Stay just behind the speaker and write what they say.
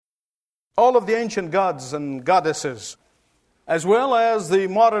All of the ancient gods and goddesses, as well as the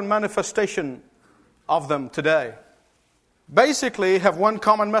modern manifestation of them today, basically have one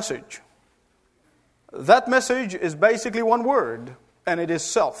common message. That message is basically one word, and it is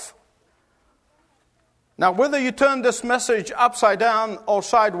self. Now, whether you turn this message upside down or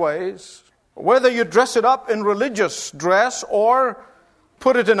sideways, whether you dress it up in religious dress or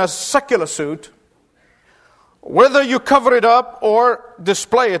put it in a secular suit, whether you cover it up or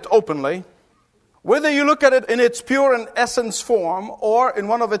display it openly, whether you look at it in its pure and essence form or in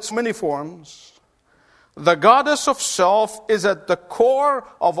one of its many forms, the goddess of self is at the core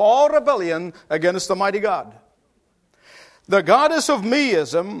of all rebellion against the mighty God. The goddess of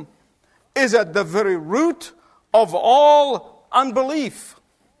meism is at the very root of all unbelief.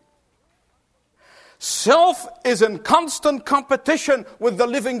 Self is in constant competition with the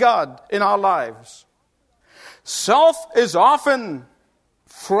living God in our lives. Self is often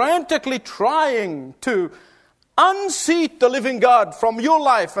frantically trying to unseat the living God from your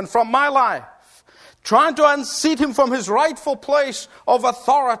life and from my life, trying to unseat Him from His rightful place of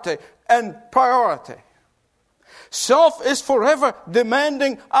authority and priority. Self is forever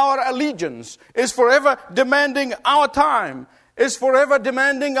demanding our allegiance, is forever demanding our time, is forever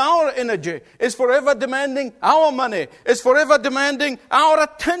demanding our energy, is forever demanding our money, is forever demanding our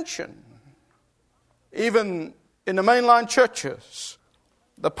attention. Even in the mainline churches,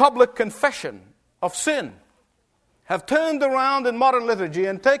 the public confession of sin have turned around in modern liturgy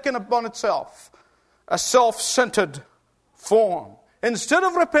and taken upon itself a self-centered form. Instead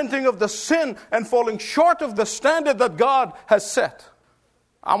of repenting of the sin and falling short of the standard that God has set,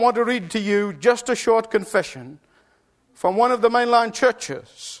 I want to read to you just a short confession from one of the mainline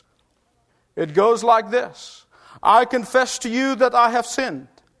churches. It goes like this: I confess to you that I have sinned.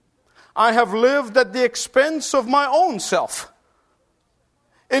 I have lived at the expense of my own self.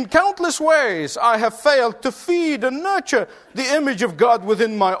 In countless ways, I have failed to feed and nurture the image of God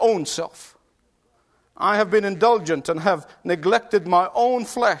within my own self. I have been indulgent and have neglected my own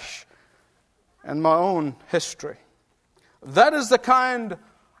flesh and my own history. That is the kind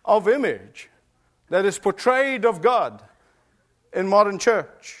of image that is portrayed of God in modern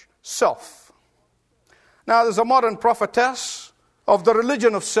church, self. Now, there's a modern prophetess of the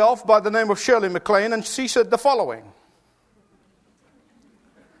religion of self by the name of Shirley MacLaine, and she said the following.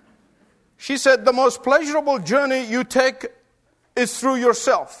 She said, the most pleasurable journey you take is through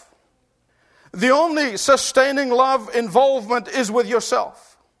yourself. The only sustaining love involvement is with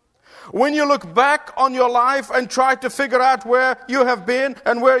yourself. When you look back on your life and try to figure out where you have been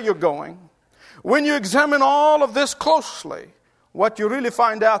and where you're going, when you examine all of this closely, what you really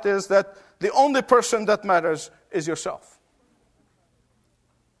find out is that the only person that matters is yourself.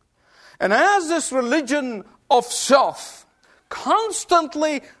 And as this religion of self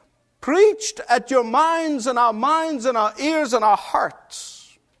constantly preached at your minds and our ears and our hearts,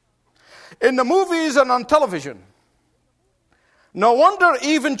 in the movies and on television, no wonder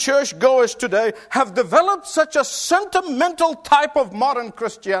even churchgoers today have developed such a sentimental type of modern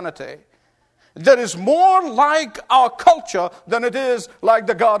Christianity that is more like our culture than it is like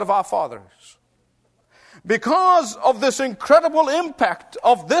the God of our fathers. Because of this incredible impact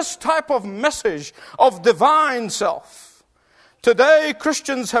of this type of message of divine self, today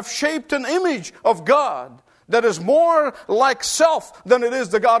Christians have shaped an image of God that is more like self than it is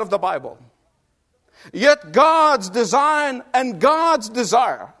the God of the Bible. Yet God's design and God's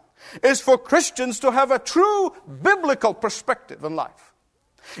desire is for Christians to have a true biblical perspective in life.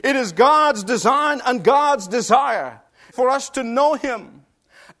 It is God's design and God's desire for us to know Him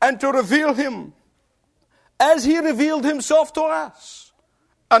and to reveal Him as He revealed Himself to us,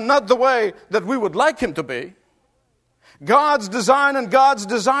 and not the way that we would like Him to be. God's design and God's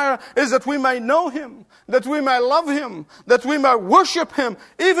desire is that we may know Him, that we may love Him, that we may worship Him,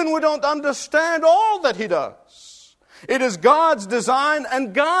 even if we don't understand all that He does. It is God's design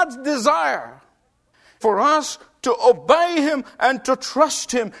and God's desire for us to obey Him and to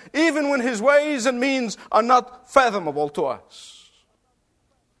trust Him, even when His ways and means are not fathomable to us.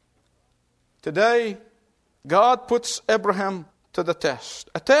 Today, God puts Abraham to the test,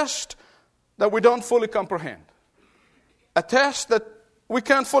 a test that we don't fully comprehend. A test that we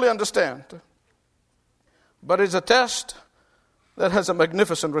can't fully understand. But it's a test that has a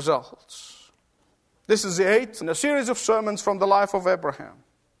magnificent results. This is the 8th in a series of sermons from the life of Abraham.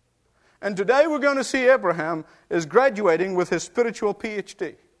 And today we're going to see Abraham is graduating with his spiritual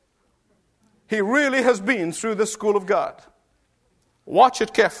PhD. He really has been through the school of God. Watch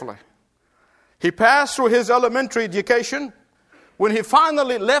it carefully. He passed through his elementary education when he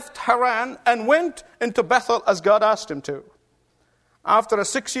finally left Haran and went into Bethel as God asked him to. after a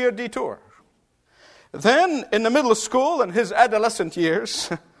 6-year detour. Then, in the middle of school, in his adolescent years,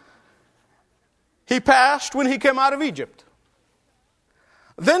 he passed when he came out of Egypt.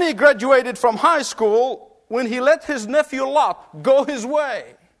 Then he graduated from high school when he let his nephew Lot go his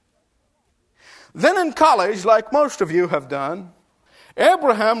way. Then in college, like most of you have done,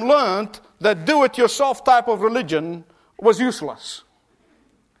 Abraham learned that do-it-yourself type of religion was useless.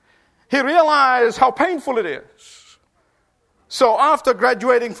 He realized how painful it is. So after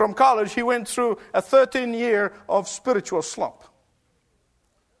graduating from college, he went through a 13-year of spiritual slump.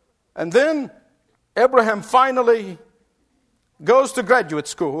 And then Abraham finally goes to graduate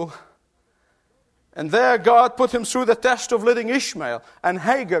school. And there God put him through the test of letting Ishmael and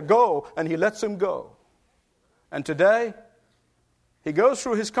Hagar go, and he lets him go. And today, he goes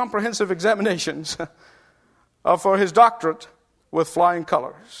through his comprehensive examinations for his doctorate with flying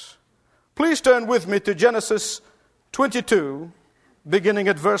colors. Please turn with me to Genesis 22, beginning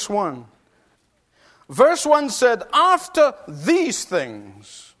at verse 1. Verse 1 said, after these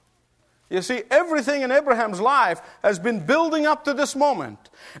things. You see, everything in Abraham's life has been building up to this moment.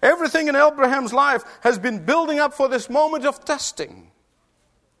 Everything in Abraham's life has been building up for this moment of testing.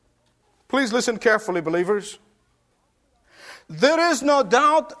 Please listen carefully, believers. There is no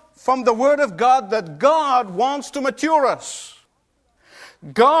doubt from the Word of God that God wants to mature us.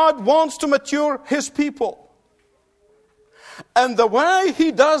 God wants to mature His people. And the way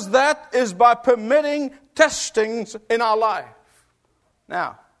He does that is by permitting testings in our life.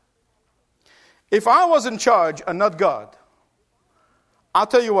 Now, if I was in charge and not God, I'll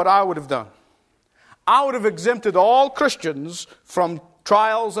tell you what I would have done. I would have exempted all Christians from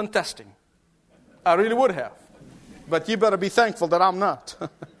trials and testing. I really would have. But you better be thankful that I'm not.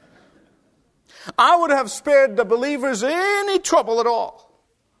 I would have spared the believers any trouble at all.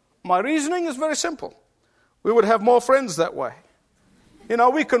 My reasoning is very simple. We would have more friends that way. You know,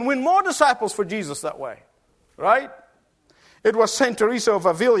 we can win more disciples for Jesus that way. Right? It was St. Teresa of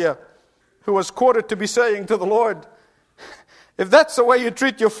Avila who was quoted to be saying to the Lord, if that's the way you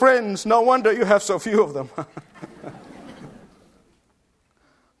treat your friends, no wonder you have so few of them.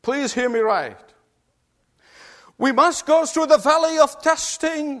 Please hear me right. We must go through the valley of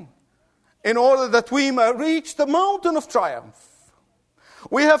testing in order that we may reach the mountain of triumph.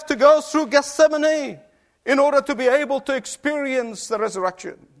 We have to go through Gethsemane in order to be able to experience the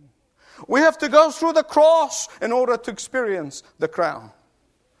resurrection. We have to go through the cross in order to experience the crown.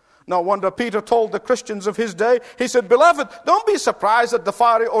 No wonder Peter told the Christians of his day, he said, beloved, don't be surprised at the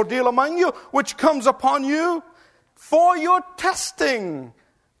fiery ordeal among you, which comes upon you for your testing,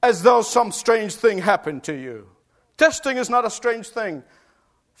 as though some strange thing happened to you. Testing is not a strange thing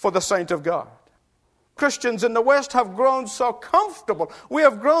for the saint of God. Christians in the West have grown so comfortable. We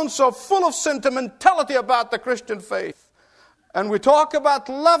have grown so full of sentimentality about the Christian faith. And we talk about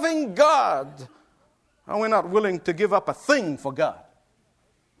loving God, and we're not willing to give up a thing for God.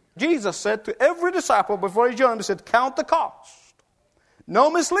 Jesus said to every disciple before he joined, he said, count the cost. No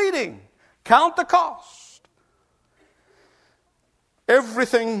misleading. Count the cost.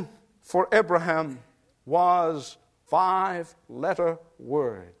 Everything for Abraham was 5-letter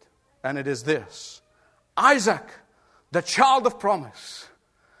word. And it is this. Isaac, the child of promise.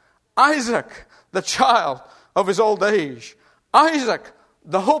 Isaac, the child of his old age. Isaac,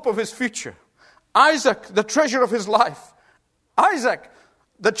 the hope of his future. Isaac, the treasure of his life. Isaac,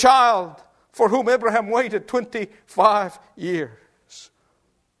 the child for whom Abraham waited 25 years.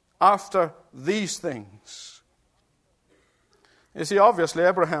 After these things. You see, obviously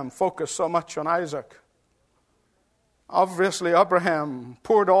Abraham focused so much on Isaac. Obviously Abraham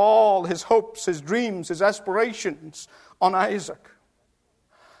poured all his hopes, his dreams, his aspirations on Isaac.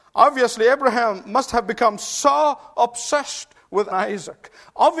 Obviously Abraham must have become so obsessed with Isaac.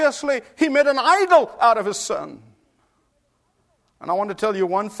 Obviously he made an idol out of his son. And I want to tell you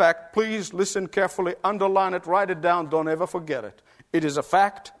one fact. Please listen carefully, underline it, write it down, don't ever forget it. It is a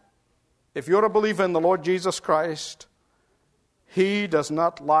fact. If you're a believer in the Lord Jesus Christ, He does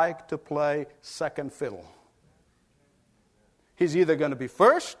not like to play second fiddle. He's either going to be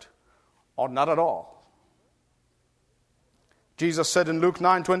first or not at all. Jesus said in Luke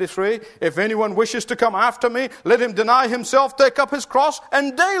 9:23, if anyone wishes to come after me, let him deny himself, take up his cross,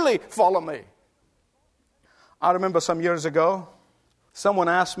 and daily follow me. I remember some years ago, someone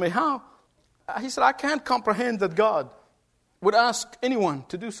asked me, how? He said, I can't comprehend that God would ask anyone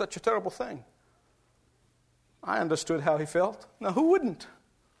to do such a terrible thing. I understood how he felt. Now, who wouldn't?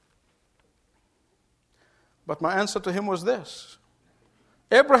 But my answer to him was this.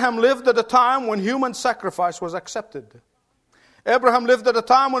 Abraham lived at a time when human sacrifice was accepted. Abraham lived at a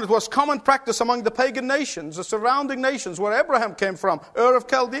time when it was common practice among the pagan nations, the surrounding nations where Abraham came from, Ur of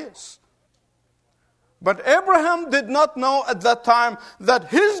Chaldees. But Abraham did not know at that time that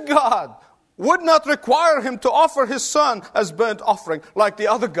his God would not require him to offer his son as burnt offering like the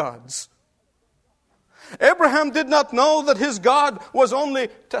other gods. Abraham did not know that his God was only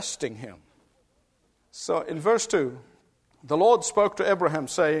testing him. So in verse 2, the Lord spoke to Abraham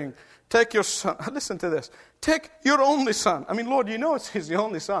saying, take your son, listen to this, take your only son. I mean, Lord, you know he's the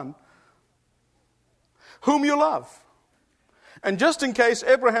only son, whom you love. And just in case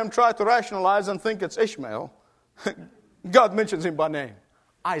Abraham tried to rationalize and think it's Ishmael, God mentions him by name,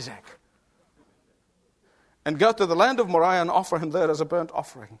 Isaac. And go to the land of Moriah and offer him there as a burnt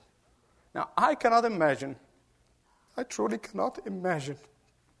offering. Now, I cannot imagine, I truly cannot imagine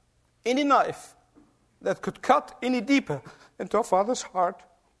any knife that could cut any deeper into a father's heart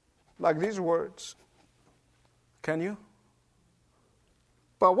like these words. Can you?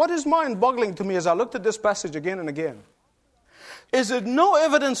 But what is mind-boggling to me as I looked at this passage again and again, is there no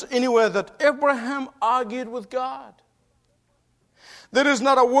evidence anywhere that Abraham argued with God? There is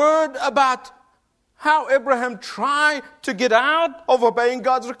not a word about how Abraham tried to get out of obeying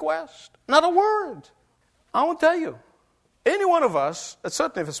God's request. Not a word. I won't tell you. Any one of us,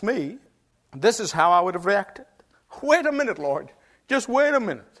 certainly if it's me, this is how I would have reacted. Wait a minute, Lord. Just wait a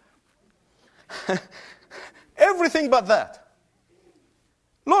minute. Everything but that.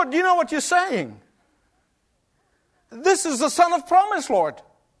 Lord, do you know what you're saying? This is the son of promise, Lord.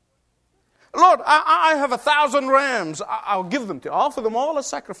 Lord, I have 1,000 rams. I'll give them to you. I'll offer them all as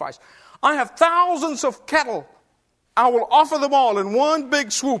sacrifice. I have thousands of cattle. I will offer them all in one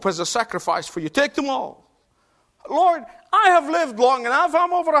big swoop as a sacrifice for you. Take them all. Lord, I have lived long enough.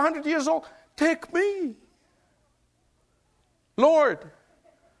 I'm over 100 years old. Take me. Lord,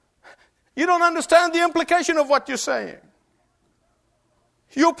 you don't understand the implication of what you're saying.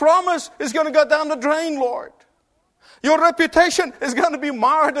 Your promise is going to go down the drain, Lord. Your reputation is going to be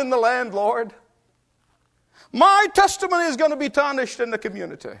marred in the land, Lord. My testimony is going to be tarnished in the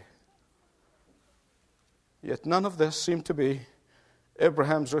community. Yet none of this seemed to be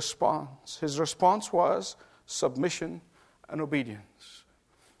Abraham's response. His response was submission and obedience.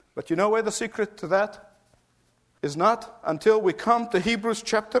 But you know where the secret to that is not? Until we come to Hebrews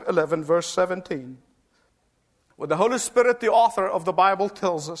chapter 11, verse 17. Where the Holy Spirit, the author of the Bible,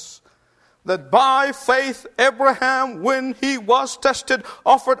 tells us that by faith Abraham, when he was tested,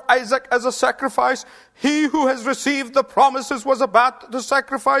 offered Isaac as a sacrifice. He who has received the promises was about to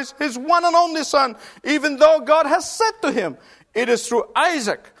sacrifice his one and only son, even though God has said to him, it is through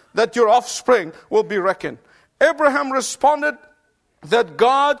Isaac that your offspring will be reckoned. Abraham responded that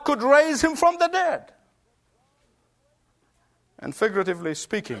God could raise him from the dead. And figuratively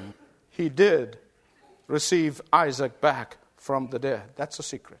speaking, he did receive Isaac back from the dead. That's a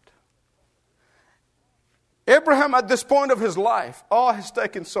secret. Abraham, at this point of his life, it's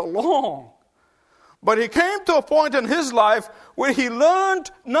taken so long. But he came to a point in his life where he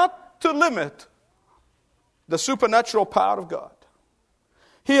learned not to limit the supernatural power of God.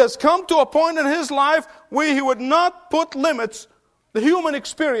 He has come to a point in his life where he would not put limits, the human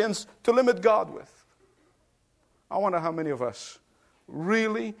experience, to limit God with. I wonder how many of us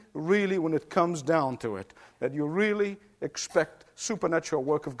really, when it comes down to it, that you really expect supernatural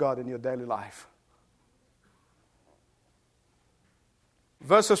work of God in your daily life.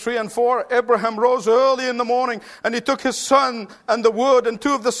 Verses 3 and 4, Abraham rose early in the morning, and he took his son and the wood and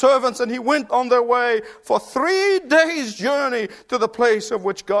 2 of the servants, and he went on their way for 3 days' journey to the place of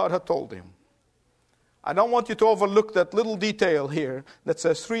which God had told him. I don't want you to overlook that little detail here that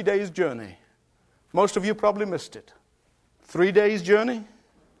says 3 days' journey. Most of you probably missed it. 3 days' journey?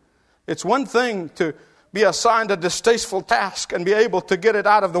 It's one thing to be assigned a distasteful task and be able to get it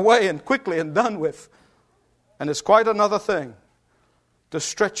out of the way and quickly and done with. And it's quite another thing to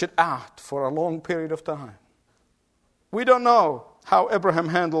stretch it out for a long period of time. We don't know how Abraham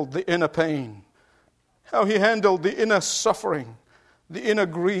handled the inner pain, how he handled the inner suffering, the inner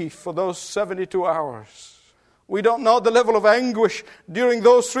grief for those 72 hours. We don't know the level of anguish during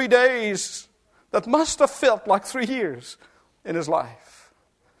those 3 days that must have felt like 3 years in his life.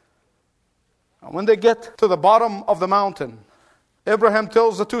 And when they get to the bottom of the mountain, Abraham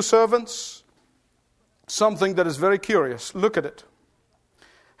tells the 2 servants something that is very curious. Look at it.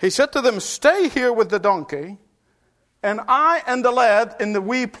 He said to them, stay here with the donkey, and I and the lad, in the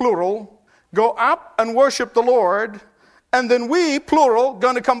we plural, go up and worship the Lord, and then we, plural,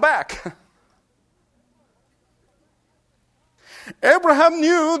 going to come back. Abraham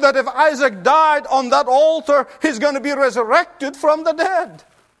knew that if Isaac died on that altar, he's going to be resurrected from the dead.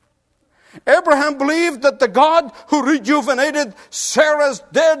 Abraham believed that the God who rejuvenated Sarah's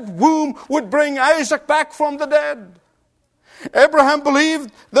dead womb would bring Isaac back from the dead. Abraham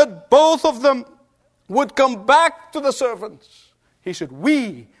believed that both of them would come back to the servants. He said,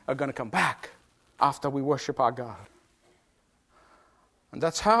 we are going to come back after we worship our God. And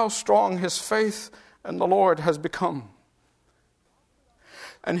that's how strong his faith in the Lord has become.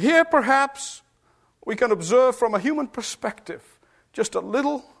 And here perhaps we can observe from a human perspective just a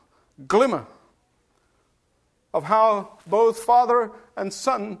little glimmer of how both father and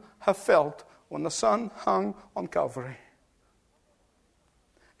son have felt when the son hung on Calvary.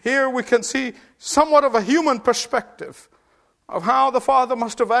 Here we can see somewhat of a human perspective of how the father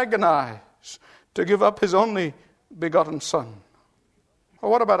must have agonized to give up his only begotten son. Well,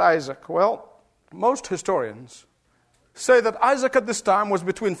 what about Isaac? Well, most historians say that Isaac at this time was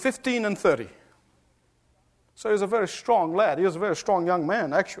between 15 and 30. So he was a very strong lad. He was a very strong young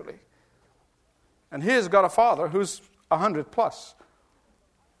man, actually. And he's got a father who's 100 plus.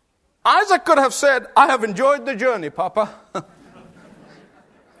 Isaac could have said, I have enjoyed the journey, Papa.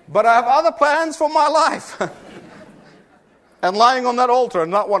 But I have other plans for my life. And lying on that altar,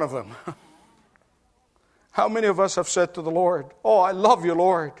 not one of them. How many of us have said to the Lord, oh, I love you,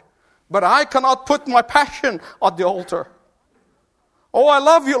 Lord, but I cannot put my passion on the altar. Oh, I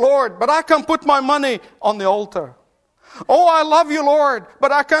love you, Lord, but I can't put my money on the altar. Oh, I love you, Lord,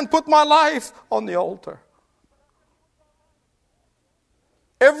 but I can't put my life on the altar.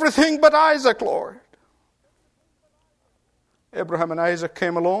 Everything but Isaac, Lord. Abraham and Isaac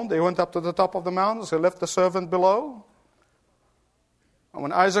came alone. They went up to the top of the mountains. They left the servant below. And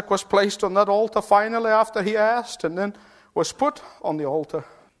when Isaac was placed on that altar, finally, after he asked, and then was put on the altar,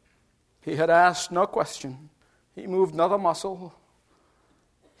 he had asked no question. He moved not a muscle.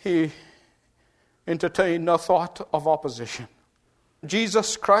 He entertained no thought of opposition.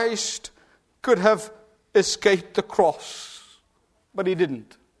 Jesus Christ could have escaped the cross, but he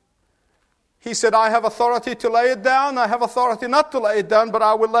didn't. He said, I have authority to lay it down. I have authority not to lay it down, but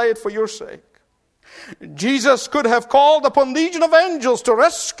I will lay it for your sake. Jesus could have called upon legion of angels to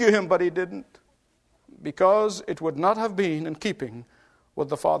rescue him, but he didn't, because it would not have been in keeping with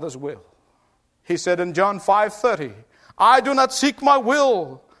the Father's will. He said in John 5:30, I do not seek my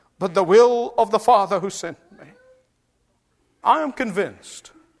will, but the will of the Father who sent me. I am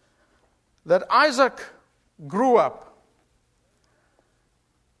convinced that Isaac grew up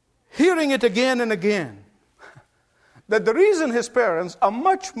hearing it again and again, that the reason his parents are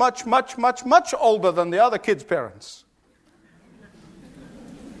much older than the other kids' parents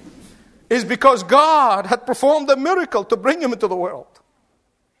is because God had performed a miracle to bring him into the world.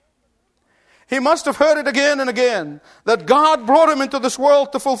 He must have heard it again and again, that God brought him into this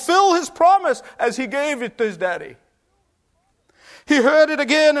world to fulfill his promise as he gave it to his daddy. He heard it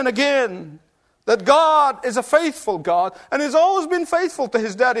again and again, that God is a faithful God, and he's always been faithful to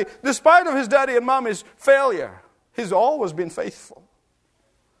his daddy, despite of his daddy and mommy's failure. He's always been faithful.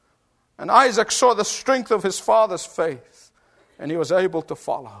 And Isaac saw the strength of his father's faith, and he was able to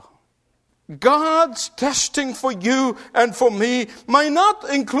follow. God's testing for you and for me may not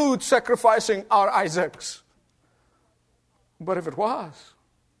include sacrificing our Isaacs. But if it was,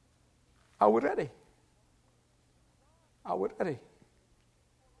 are we ready? Are we ready?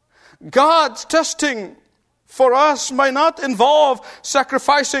 God's testing for us may not involve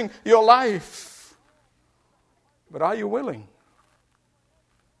sacrificing your life. But are you willing?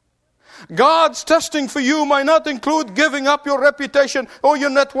 God's testing for you may not include giving up your reputation or your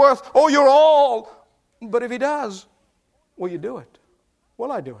net worth or your all. But if he does, will you do it?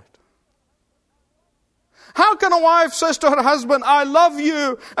 Will I do it? How can a wife say to her husband, I love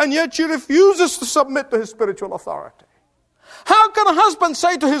you, and yet she refuses to submit to his spiritual authority? How can a husband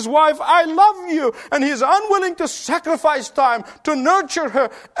say to his wife, I love you, and he is unwilling to sacrifice time to nurture her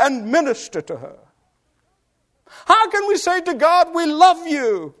and minister to her? How can we say to God, we love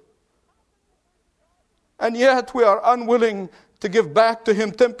you, and yet we are unwilling to give back to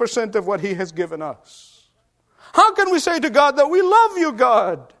him 10% of what he has given us? How can we say to God that we love you,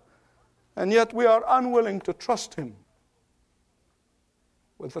 God, and yet we are unwilling to trust him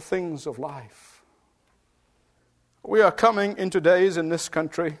with the things of life? We are coming into days in this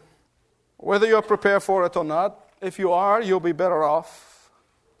country, whether you're prepared for it or not. If you are, you'll be better off.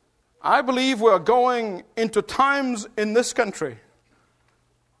 I believe we are going into times in this country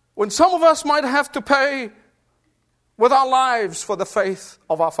when some of us might have to pay with our lives for the faith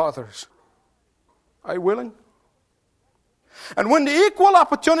of our fathers. Are you willing? And when the Equal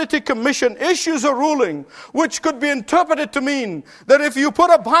Opportunity Commission issues a ruling which could be interpreted to mean that if you put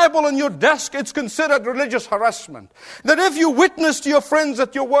a Bible on your desk, it's considered religious harassment. That if you witness to your friends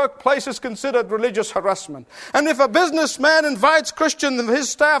at your workplace, it's considered religious harassment. And if a businessman invites Christians and his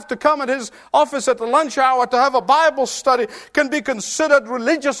staff to come at his office at the lunch hour to have a Bible study, can be considered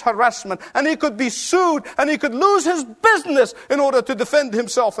religious harassment. And he could be sued and he could lose his business in order to defend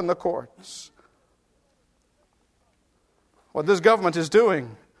himself in the courts. What this government is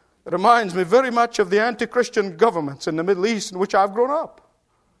doing reminds me very much of the anti-Christian governments in the Middle East in which I've grown up.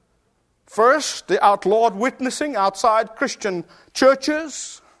 First, they outlawed witnessing outside Christian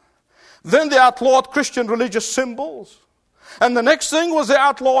churches. Then they outlawed Christian religious symbols. And the next thing was they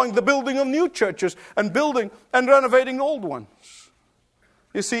outlawing the building of new churches and building and renovating old ones.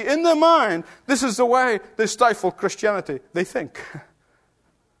 You see, in their mind, this is the way they stifle Christianity. They think.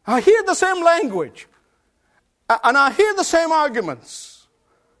 I hear the same language. And I hear the same arguments.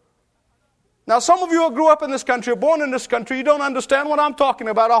 Now, some of you who grew up in this country, born in this country, you don't understand what I'm talking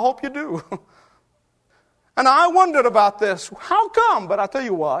about. I hope you do. And I wondered about this. How come? But I'll tell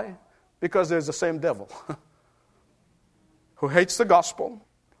you why. Because there's the same devil who hates the gospel,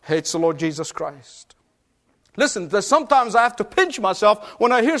 hates the Lord Jesus Christ. Listen, sometimes I have to pinch myself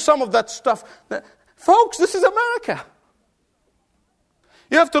when I hear some of that stuff. Folks, this is America.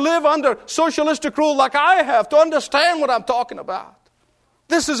 You have to live under socialistic rule like I have to understand what I'm talking about.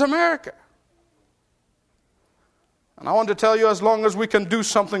 This is America. And I want to tell you, as long as we can do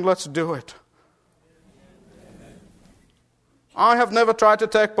something, let's do it. I have never tried to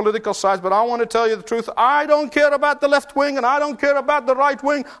take political sides, but I want to tell you the truth. I don't care about the left wing and I don't care about the right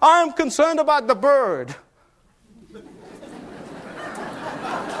wing. I am concerned about the bird.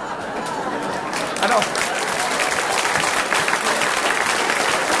 I know.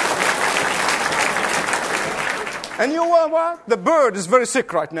 And you know what? The bird is very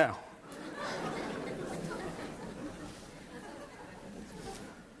sick right now.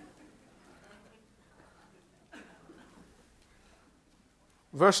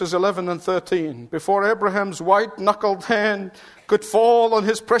 Verses 11 and 13. Before Abraham's white-knuckled hand could fall on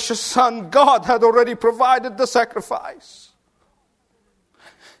his precious son, God had already provided the sacrifice.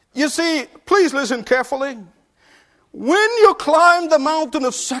 You see, please listen carefully. When you climb the mountain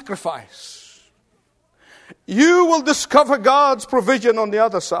of sacrifice, you will discover God's provision on the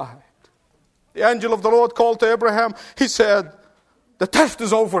other side. The angel of the Lord called to Abraham. He said, the test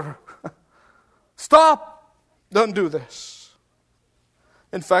is over. Stop. Don't do this.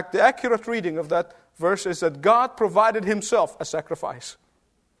 In fact, the accurate reading of that verse is that God provided himself a sacrifice.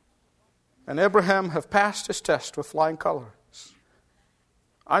 And Abraham have passed his test with flying colors.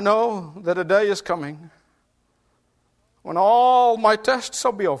 I know that a day is coming when all my tests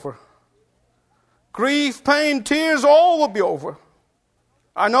will be over. Grief, pain, tears, all will be over.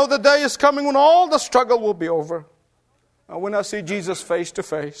 I know the day is coming when all the struggle will be over. And when I see Jesus face to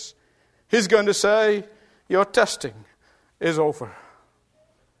face, he's going to say, your testing is over.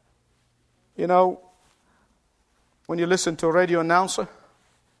 You know, when you listen to a radio announcer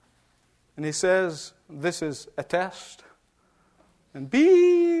and he says, this is a test, and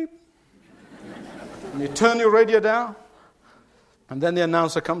beep, and you turn your radio down, and then the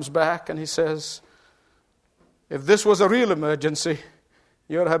announcer comes back and he says, if this was a real emergency,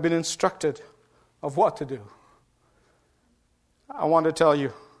 you would have been instructed of what to do. I want to tell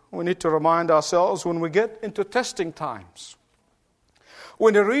you, we need to remind ourselves when we get into testing times.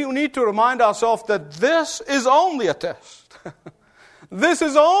 We need to remind ourselves that this is only a test. This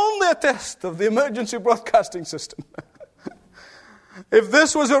is only a test of the emergency broadcasting system. If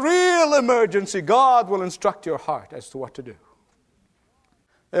this was a real emergency, God will instruct your heart as to what to do.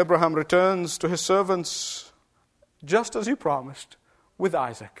 Abraham returns to his servants just as he promised, with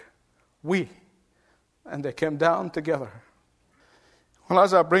Isaac. And they came down together. Well,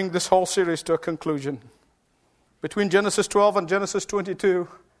 as I bring this whole series to a conclusion, between Genesis 12 and Genesis 22,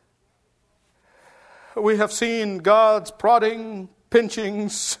 we have seen God's prodding, pinching,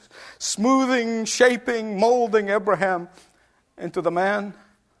 smoothing, shaping, molding Abraham into the man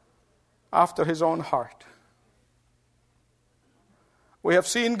after his own heart. We have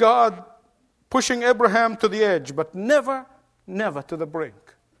seen God pushing Abraham to the edge, but never to the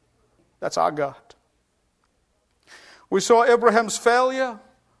brink. That's our God. We saw Abraham's failure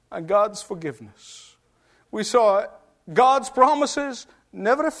and God's forgiveness. We saw God's promises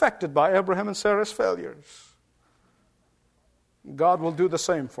never affected by Abraham and Sarah's failures. God will do the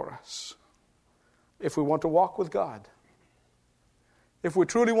same for us if we want to walk with God. If we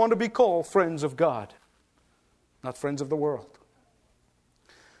truly want to be called friends of God, not friends of the world.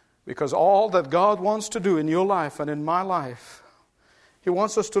 Because all that God wants to do in your life and in my life, He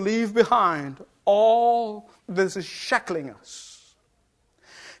wants us to leave behind all that is shackling us.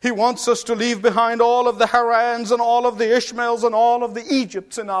 He wants us to leave behind all of the Harans and all of the Ishmaels and all of the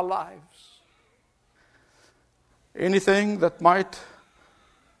Egypts in our lives. Anything that might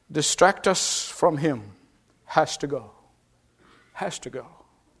distract us from Him has to go. Has to go.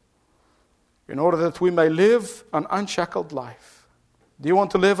 In order that we may live an unshackled life. Do you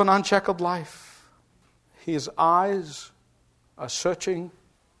want to live an unshackled life? His eyes are searching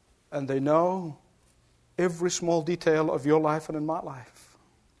and they know every small detail of your life and in my life.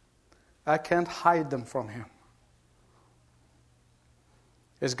 I can't hide them from Him.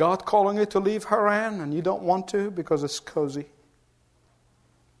 Is God calling you to leave Haran and you don't want to because it's cozy?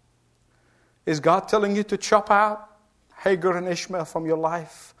 Is God telling you to chop out Hagar and Ishmael from your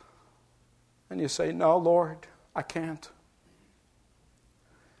life? And you say, no, Lord, I can't.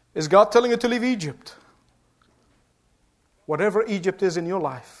 Is God telling you to leave Egypt? Whatever Egypt is in your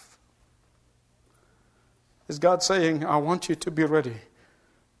life. Is God saying, I want you to be ready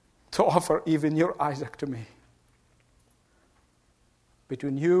to offer even your Isaac to me?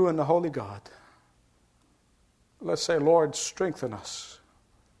 Between you and the Holy God, let's say, Lord, strengthen us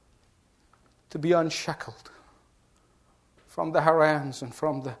to be unshackled from the Harans and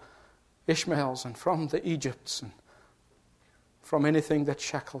from the Ishmaels and from the Egypts and from anything that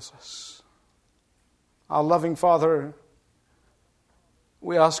shackles us. Our loving Father,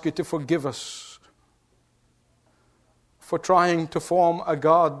 we ask you to forgive us for trying to form a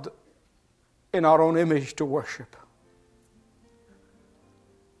God in our own image to worship.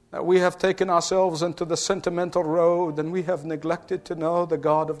 That we have taken ourselves into the sentimental road and we have neglected to know the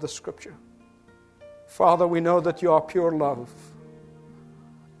God of the Scripture. Father, we know that you are pure love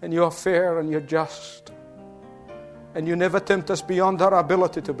and you are fair and you're just and you never tempt us beyond our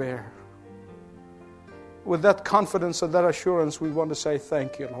ability to bear. With that confidence and that assurance, we want to say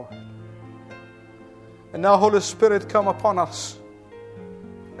thank you, Lord. And now, Holy Spirit, come upon us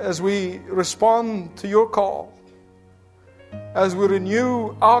as we respond to your call, as we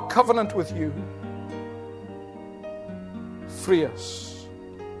renew our covenant with you. Free us,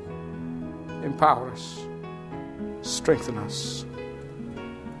 empower us, strengthen us.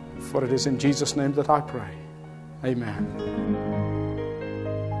 For it is in Jesus' name that I pray. Amen.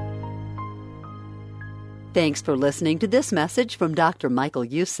 Thanks for listening to this message from Dr. Michael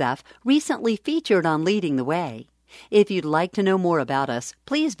Youssef, recently featured on Leading the Way. If you'd like to know more about us,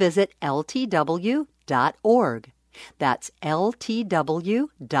 please visit ltw.org. That's ltw.org.